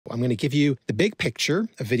I'm going to give you the big picture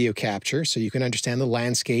of video capture so you can understand the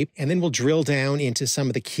landscape, and then we'll drill down into some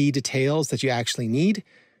of the key details that you actually need.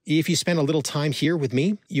 If you spend a little time here with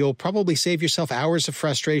me, you'll probably save yourself hours of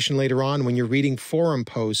frustration later on when you're reading forum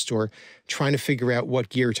posts or trying to figure out what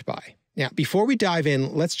gear to buy. Now, before we dive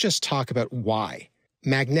in, let's just talk about why.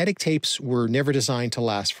 Magnetic tapes were never designed to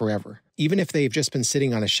last forever. Even if they've just been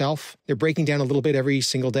sitting on a shelf, they're breaking down a little bit every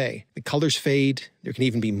single day. The colors fade, there can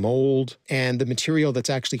even be mold, and the material that's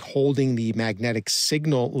actually holding the magnetic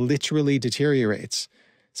signal literally deteriorates.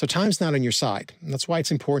 So time's not on your side. And that's why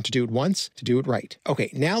it's important to do it once, to do it right. Okay,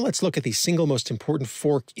 now let's look at the single most important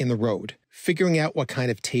fork in the road, figuring out what kind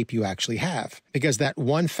of tape you actually have, because that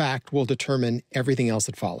one fact will determine everything else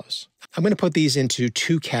that follows. I'm going to put these into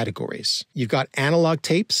two categories. You've got analog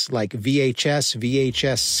tapes like VHS,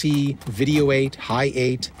 VHS-C, Video 8, High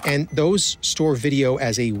 8, and those store video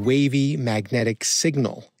as a wavy magnetic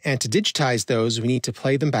signal. And to digitize those, we need to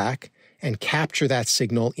play them back and capture that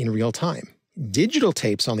signal in real time. Digital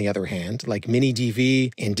tapes, on the other hand, like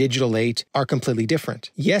MiniDV and Digital 8, are completely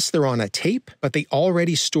different. Yes, they're on a tape, but they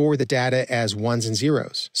already store the data as ones and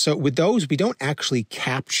zeros. So with those, we don't actually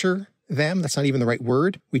capture them. That's not even the right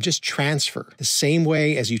word. We just transfer the same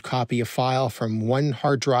way as you'd copy a file from one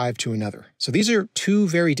hard drive to another. So these are two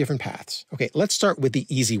very different paths. Okay, let's start with the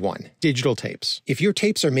easy one, digital tapes. If your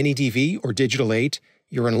tapes are MiniDV or Digital 8,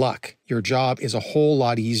 you're in luck. Your job is a whole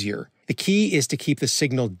lot easier. The key is to keep the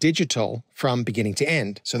signal digital from beginning to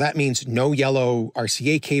end. So that means no yellow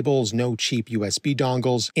RCA cables, no cheap USB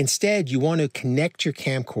dongles. Instead, you want to connect your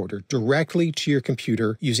camcorder directly to your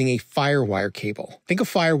computer using a FireWire cable. Think of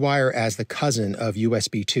FireWire as the cousin of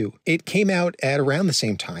USB 2. It came out at around the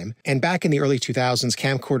same time, and back in the early 2000s,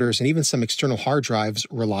 camcorders and even some external hard drives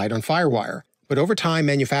relied on FireWire. But over time,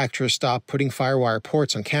 manufacturers stopped putting FireWire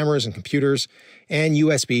ports on cameras and computers, and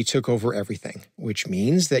USB took over everything, which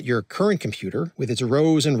means that your current computer, with its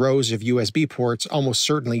rows and rows of USB ports, almost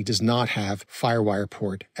certainly does not have FireWire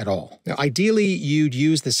port at all. Now, ideally, you'd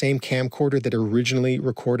use the same camcorder that originally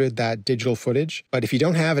recorded that digital footage, but if you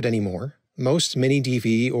don't have it anymore, most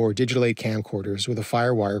MiniDV or Digital 8 camcorders with a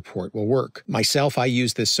FireWire port will work. Myself, I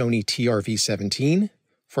use the Sony TRV-17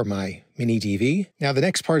 for my MiniDV. Now, the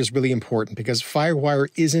next part is really important because FireWire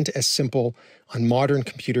isn't as simple on modern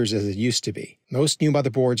computers as it used to be. Most new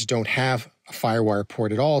motherboards don't have a FireWire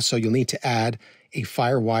port at all, so you'll need to add a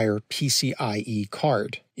FireWire PCIe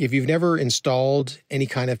card. If you've never installed any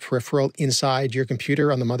kind of peripheral inside your computer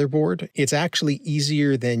on the motherboard, it's actually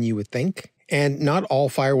easier than you would think. And not all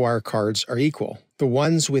FireWire cards are equal. The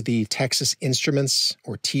ones with the Texas Instruments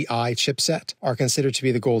or TI chipset are considered to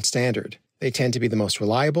be the gold standard. They tend to be the most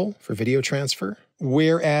reliable for video transfer,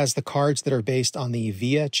 whereas the cards that are based on the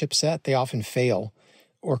VIA chipset, they often fail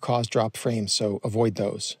or cause drop frames, so avoid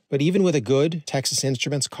those. But even with a good Texas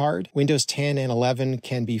Instruments card, Windows 10 and 11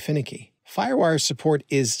 can be finicky. FireWire support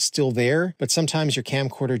is still there, but sometimes your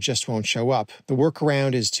camcorder just won't show up. The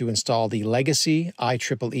workaround is to install the legacy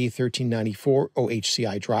IEEE 1394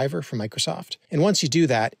 OHCI driver from Microsoft. And once you do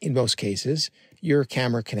that, in most cases, your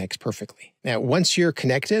camera connects perfectly. Now, once you're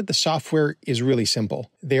connected, the software is really simple.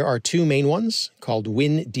 There are two main ones called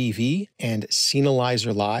WinDV and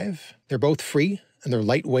Scenalizer Live. They're both free and they're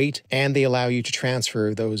lightweight, and they allow you to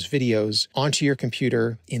transfer those videos onto your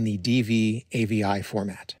computer in the DV AVI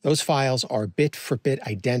format. Those files are bit for bit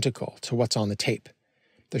identical to what's on the tape.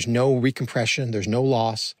 There's no recompression, there's no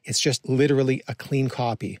loss. It's just literally a clean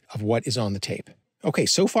copy of what is on the tape. Okay,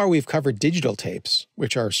 so far we've covered digital tapes,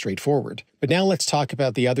 which are straightforward. But now let's talk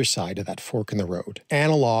about the other side of that fork in the road.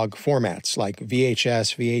 Analog formats like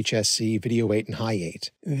VHS, VHS-C, Video 8, and High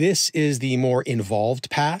 8. This is the more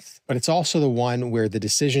involved path, but it's also the one where the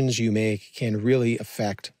decisions you make can really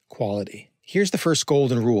affect quality. Here's the first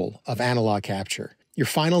golden rule of analog capture. Your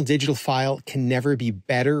final digital file can never be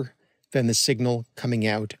better than the signal coming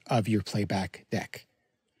out of your playback deck.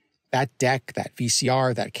 That deck, that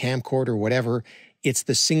VCR, that camcorder, whatever, it's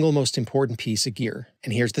the single most important piece of gear.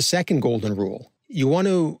 And here's the second golden rule. You want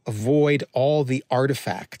to avoid all the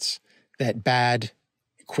artifacts that bad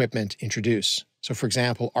equipment introduce. So for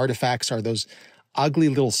example, artifacts are those ugly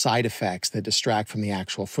little side effects that distract from the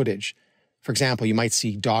actual footage. For example, you might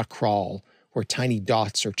see dot crawl, where tiny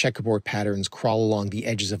dots or checkerboard patterns crawl along the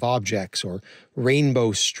edges of objects, or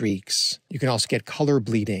rainbow streaks. You can also get color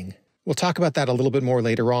bleeding. We'll talk about that a little bit more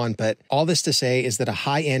later on, but all this to say is that a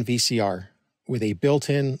high-end VCR with a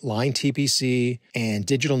built-in line TPC and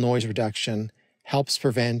digital noise reduction helps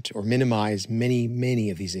prevent or minimize many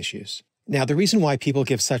of these issues. Now, the reason why people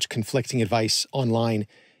give such conflicting advice online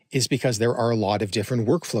is because there are a lot of different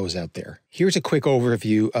workflows out there. Here's a quick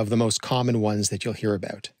overview of the most common ones that you'll hear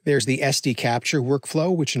about. There's the SD capture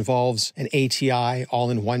workflow, which involves an ATI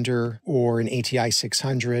all-in-wonder or an ATI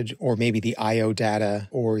 600, or maybe the IO data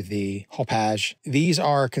or the Hopage. These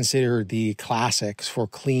are considered the classics for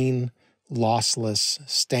clean, lossless,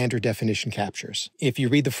 standard definition captures. If you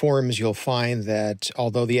read the forums, you'll find that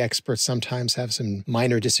although the experts sometimes have some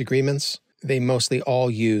minor disagreements, they mostly all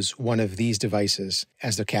use one of these devices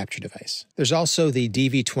as their capture device. There's also the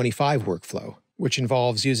DV25 workflow, which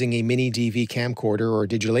involves using a MiniDV camcorder or a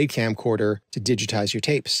digital 8 camcorder to digitize your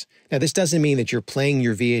tapes. Now, this doesn't mean that you're playing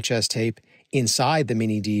your VHS tape inside the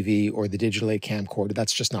MiniDV or the digital 8 camcorder.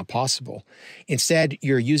 That's just not possible. Instead,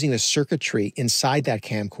 you're using the circuitry inside that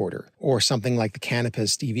camcorder or something like the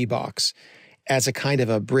Canopus DV box as a kind of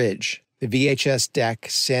a bridge. The VHS deck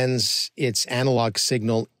sends its analog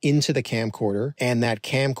signal into the camcorder, and that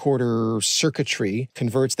camcorder circuitry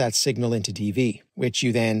converts that signal into DV, which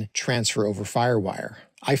you then transfer over FireWire.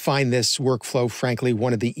 I find this workflow, frankly,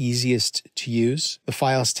 one of the easiest to use. The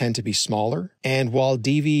files tend to be smaller, and while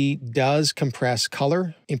DV does compress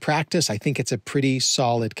color, in practice, I think it's a pretty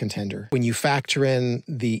solid contender. When you factor in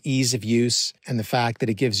the ease of use and the fact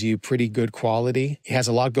that it gives you pretty good quality, it has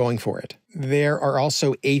a lot going for it. There are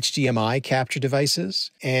also HDMI capture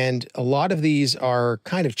devices, and a lot of these are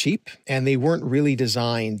kind of cheap, and they weren't really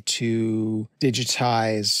designed to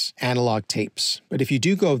digitize analog tapes. But if you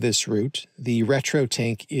do go this route, the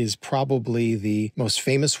RetroTink is probably the most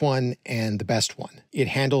famous one and the best one. It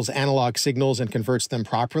handles analog signals and converts them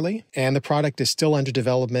properly, and the product is still under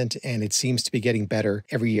development, and it seems to be getting better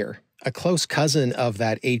every year. A close cousin of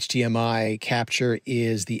that HDMI capture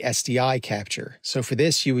is the SDI capture. So for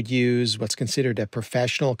this, you would use what's considered a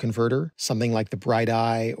professional converter, something like the Bright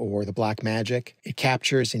Eye or the Blackmagic. It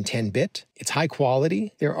captures in 10-bit. It's high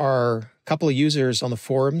quality. There are a couple of users on the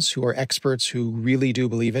forums who are experts who really do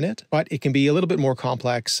believe in it, but it can be a little bit more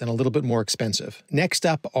complex and a little bit more expensive. Next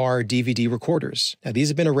up are DVD recorders. Now, these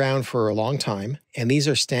have been around for a long time, and these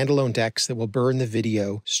are standalone decks that will burn the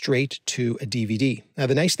video straight to a DVD. Now,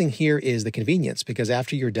 the nice thing here is the convenience, because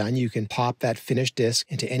after you're done, you can pop that finished disc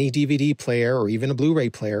into any DVD player or even a Blu-ray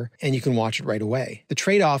player, and you can watch it right away. The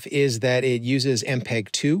trade-off is that it uses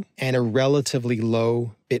MPEG-2 and a relatively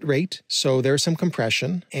low bit rate, so there's some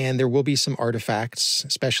compression, and there will be some artifacts,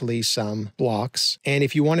 especially some blocks. And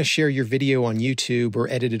if you want to share your video on YouTube or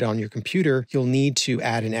edit it on your computer, you'll need to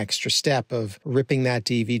add an extra step of ripping that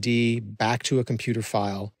DVD back to a computer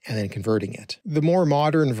file and then converting it. The more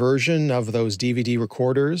modern version of those DVD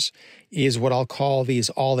recorders is what I'll call these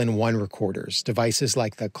all-in-one recorders, devices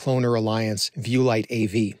like the Cloner Alliance Viewlight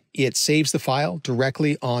AV. It saves the file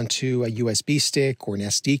directly onto a USB stick or an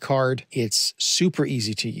SD card. It's super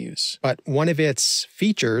easy to use. But one of its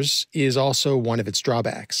features is also one of its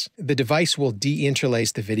drawbacks. The device will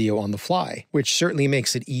deinterlace the video on the fly, which certainly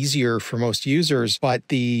makes it easier for most users, but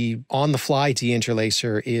the on-the-fly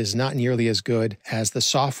deinterlacer is not nearly as good as the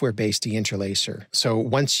software-based deinterlacer. So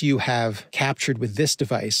once you have captured with this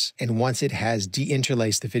device, and once it has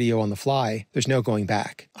deinterlaced the video on the fly, there's no going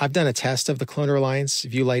back. I've done a test of the Cloner Alliance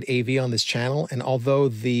Viewlight AV on this channel, and although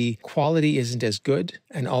the quality isn't as good,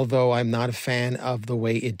 and although I'm not a fan of the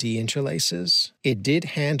way it deinterlaces, it did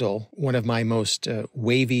handle one of my most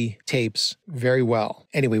wavy tapes very well.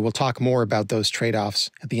 Anyway, we'll talk more about those trade-offs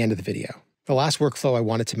at the end of the video. The last workflow I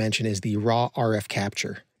wanted to mention is the raw RF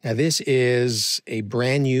capture. Now, this is a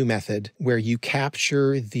brand new method where you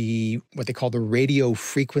capture what they call the radio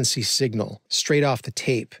frequency signal straight off the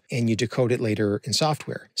tape, and you decode it later in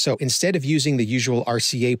software. So instead of using the usual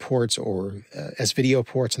RCA ports or S-video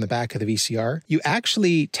ports on the back of the VCR, you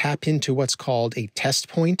actually tap into what's called a test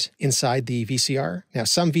point inside the VCR. Now,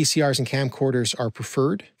 some VCRs and camcorders are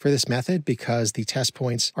preferred for this method because the test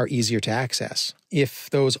points are easier to access. If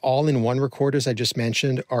those all-in-one recorders I just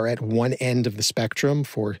mentioned are at one end of the spectrum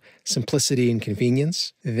for simplicity and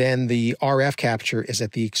convenience, then the RF capture is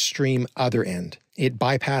at the extreme other end. It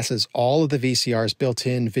bypasses all of the VCR's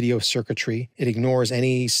built-in video circuitry. It ignores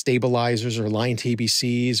any stabilizers or line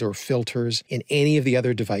TBCs or filters in any of the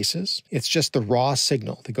other devices. It's just the raw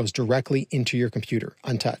signal that goes directly into your computer,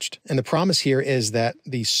 untouched. And the promise here is that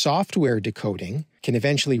the software decoding can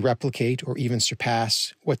eventually replicate or even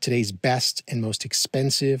surpass what today's best and most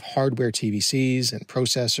expensive hardware TVCs and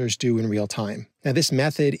processors do in real time. Now, this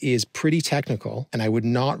method is pretty technical, and I would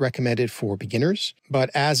not recommend it for beginners. But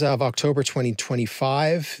as of October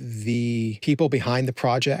 2025, the people behind the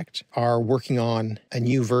project are working on a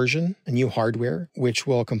new version, a new hardware, which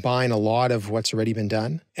will combine a lot of what's already been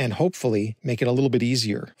done and hopefully make it a little bit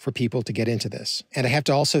easier for people to get into this. And I have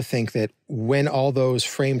to also think that when all those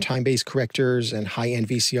frame time-based correctors and high-end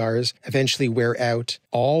VCRs eventually wear out,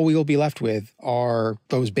 all we will be left with are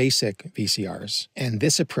those basic VCRs. And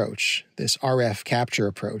this approach, this RF capture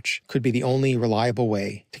approach, could be the only reliable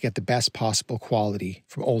way to get the best possible quality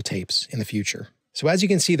from old tapes in the future. So as you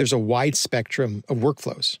can see, there's a wide spectrum of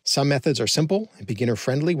workflows. Some methods are simple and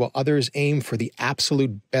beginner-friendly, while others aim for the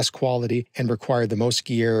absolute best quality and require the most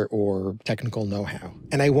gear or technical know-how.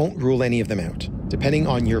 And I won't rule any of them out. Depending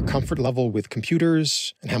on your comfort level with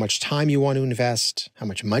computers and how much time you want to invest, how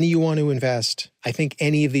much money you want to invest, I think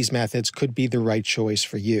any of these methods could be the right choice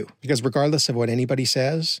for you. Because regardless of what anybody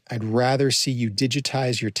says, I'd rather see you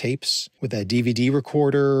digitize your tapes with a DVD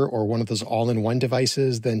recorder or one of those all-in-one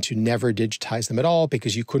devices than to never digitize them at all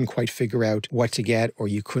because you couldn't quite figure out what to get or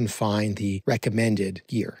you couldn't find the recommended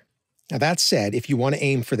gear. Now, that said, if you want to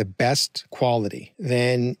aim for the best quality,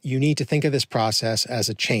 then you need to think of this process as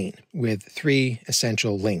a chain with 3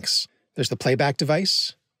 essential links. There's the playback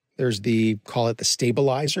device, there's call it the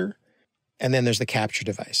stabilizer, and then there's the capture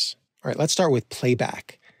device. All right, let's start with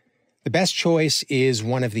playback. The best choice is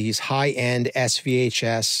one of these high-end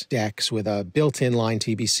SVHS decks with a built-in line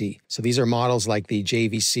TBC. So these are models like the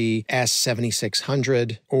JVC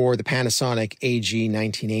S7600 or the Panasonic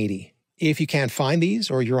AG1980. If you can't find these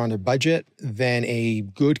or you're on a budget, then a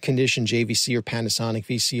good condition JVC or Panasonic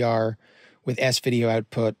VCR with S-video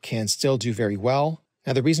output can still do very well.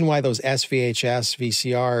 Now, the reason why those SVHS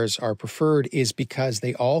VCRs are preferred is because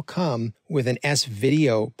they all come with an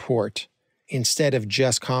S-video port instead of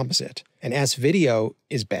just composite. And S-video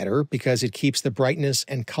is better because it keeps the brightness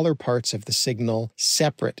and color parts of the signal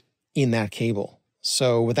separate in that cable.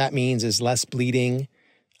 So what that means is less bleeding,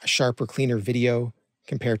 a sharper, cleaner video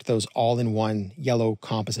compared to those all-in-one yellow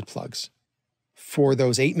composite plugs. For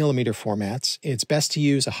those 8mm formats, it's best to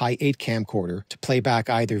use a high 8 camcorder to play back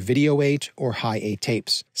either video 8 or high 8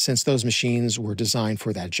 tapes, since those machines were designed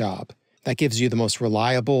for that job. That gives you the most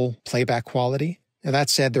reliable playback quality. Now, that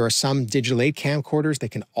said, there are some digital 8 camcorders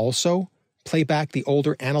that can also play back the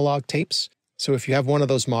older analog tapes. So if you have one of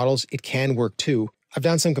those models, it can work too. I've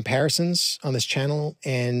done some comparisons on this channel,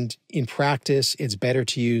 and in practice, it's better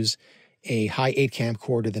to use a high 8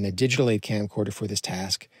 camcorder than a digital 8 camcorder for this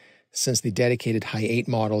task, since the dedicated high 8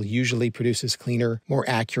 model usually produces cleaner, more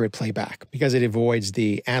accurate playback because it avoids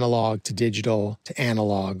the analog to digital to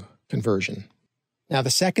analog conversion. Now, the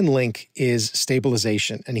second link is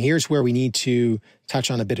stabilization, and here's where we need to touch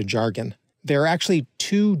on a bit of jargon. There are actually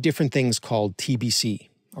 2 different things called TBC,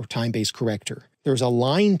 or time-based corrector. There's a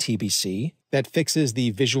line TBC that fixes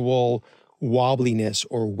the visual wobbliness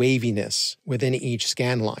or waviness within each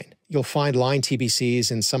scan line. You'll find line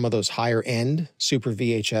TBCs in some of those higher-end Super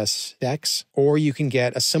VHS decks, or you can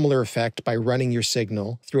get a similar effect by running your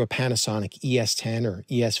signal through a Panasonic ES10 or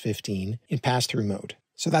ES15 in pass-through mode.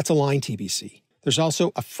 So that's a line TBC. There's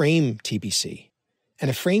also a frame TBC, and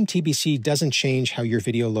a frame TBC doesn't change how your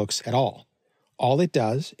video looks at all. All it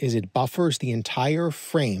does is it buffers the entire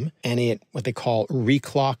frame and it, what they call,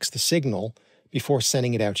 reclocks the signal before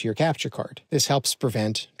sending it out to your capture card. This helps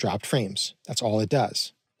prevent dropped frames. That's all it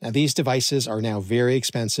does. Now, these devices are now very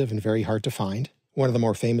expensive and very hard to find. One of the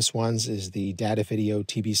more famous ones is the Data Video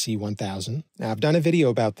TBC 1000. Now, I've done a video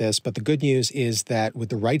about this, but the good news is that with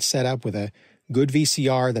the right setup, with a good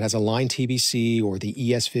VCR that has a line TBC or the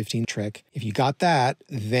ES15 trick, if you got that,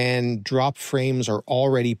 then dropped frames are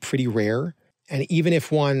already pretty rare. And even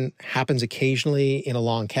if one happens occasionally in a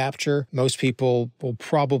long capture, most people will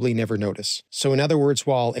probably never notice. So in other words,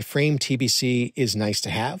 while a frame TBC is nice to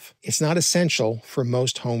have, it's not essential for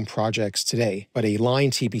most home projects today, but a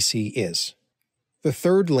line TBC is. The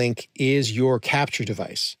third link is your capture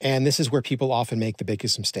device, and this is where people often make the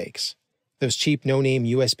biggest mistakes. Those cheap no-name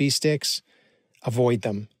USB sticks, avoid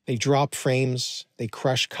them. They drop frames, they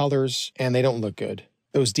crush colors, and they don't look good.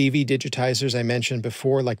 Those DV digitizers I mentioned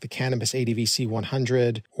before, like the Cannabis ADVC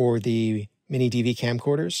 100 or the MiniDV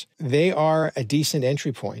camcorders, they are a decent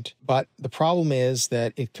entry point, but the problem is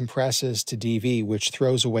that it compresses to DV, which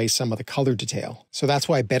throws away some of the color detail. So that's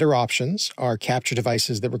why better options are capture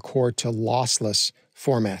devices that record to lossless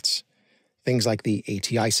formats. Things like the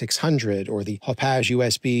ATI 600 or the Hopage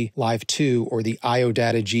USB Live 2 or the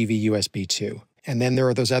IOData GV USB 2. And then there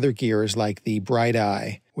are those other gears like the Bright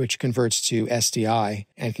Eye, which converts to SDI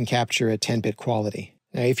and can capture at 10-bit quality.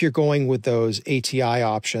 Now, if you're going with those ATI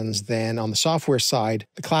options, then on the software side,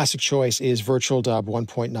 the classic choice is VirtualDub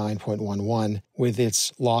 1.9.11 with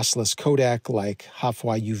its lossless codec like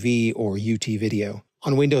HFY-UV or UT Video.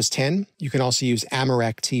 On Windows 10, you can also use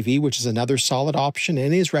Amarek TV, which is another solid option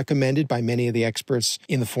and is recommended by many of the experts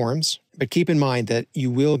in the forums. But keep in mind that you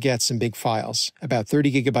will get some big files, about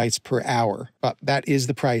 30 gigabytes per hour, but that is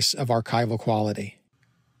the price of archival quality.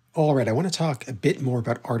 All right, I want to talk a bit more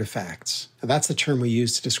about artifacts. Now, that's the term we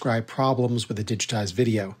use to describe problems with a digitized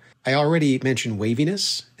video. I already mentioned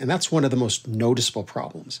waviness, and that's one of the most noticeable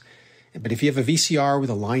problems. But if you have a VCR with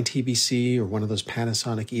a line TBC or one of those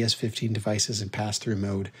Panasonic ES15 devices in pass-through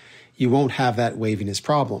mode, you won't have that waviness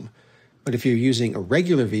problem. But if you're using a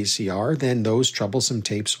regular VCR, then those troublesome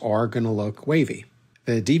tapes are going to look wavy.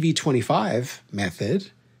 The DV25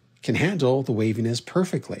 method can handle the waviness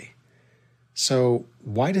perfectly. So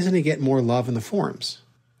why doesn't it get more love in the forums?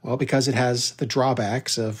 Well, because it has the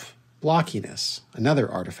drawbacks of blockiness, another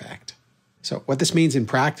artifact. So what this means in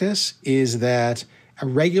practice is that a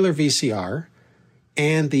regular VCR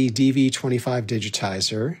and the DV25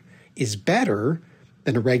 digitizer is better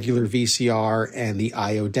than a regular VCR and the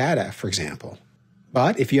I/O data, for example.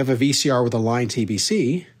 But if you have a VCR with a line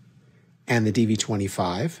TBC and the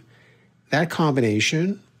DV25, that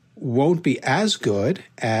combination won't be as good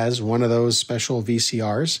as one of those special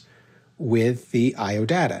VCRs with the I/O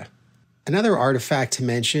data. Another artifact to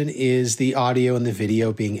mention is the audio and the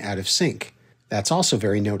video being out of sync. That's also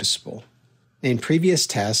very noticeable. In previous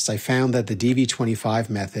tests, I found that the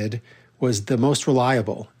DV25 method was the most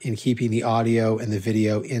reliable in keeping the audio and the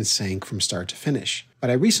video in sync from start to finish.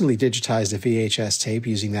 But I recently digitized a VHS tape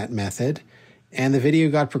using that method, and the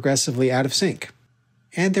video got progressively out of sync.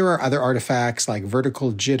 And there are other artifacts like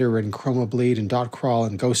vertical jitter and chroma bleed and dot crawl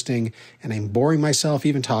and ghosting, and I'm boring myself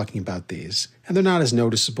even talking about these. And they're not as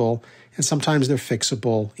noticeable, and sometimes they're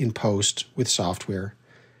fixable in post with software.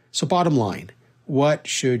 So bottom line, what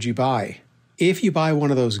should you buy? If you buy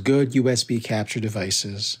one of those good USB capture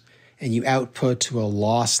devices and you output to a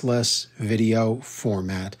lossless video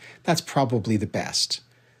format, that's probably the best.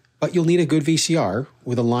 But you'll need a good VCR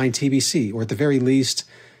with a line TBC, or at the very least,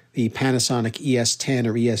 the Panasonic ES10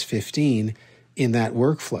 or ES15 in that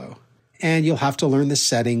workflow. And you'll have to learn the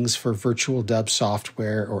settings for VirtualDub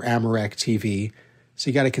software or Amarek TV, so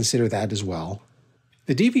you got to consider that as well.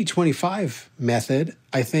 The DV25 method,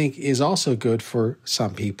 I think, is also good for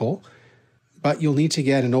some people, but you'll need to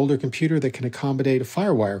get an older computer that can accommodate a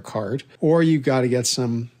FireWire card, or you've got to get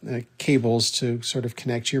some cables to sort of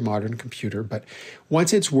connect to your modern computer. But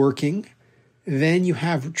once it's working, then you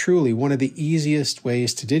have truly one of the easiest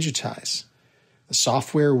ways to digitize. The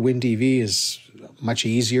software WinDV is much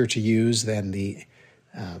easier to use than the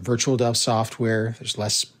VirtualDub software. There's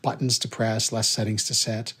less buttons to press, less settings to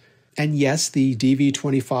set. And yes, the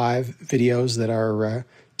DV25 videos that are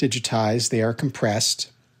digitized, they are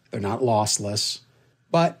compressed. They're not lossless.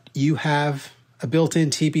 But you have a built-in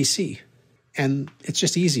TBC, and it's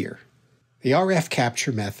just easier. The RF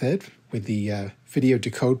capture method with the video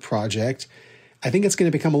decode project, I think it's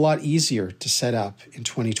going to become a lot easier to set up in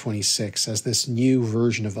 2026 as this new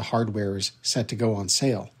version of the hardware is set to go on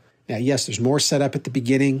sale. Now, yes, there's more setup at the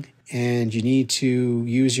beginning, and you need to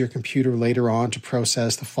use your computer later on to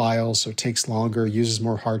process the files, so it takes longer, uses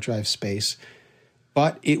more hard drive space.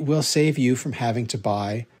 But it will save you from having to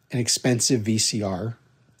buy an expensive VCR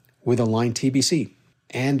with a line TBC.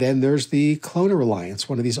 And then there's the Cloner Alliance,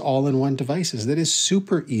 one of these all-in-one devices that is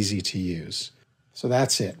super easy to use. So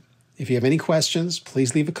that's it. If you have any questions,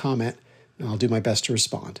 please leave a comment, and I'll do my best to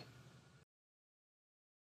respond.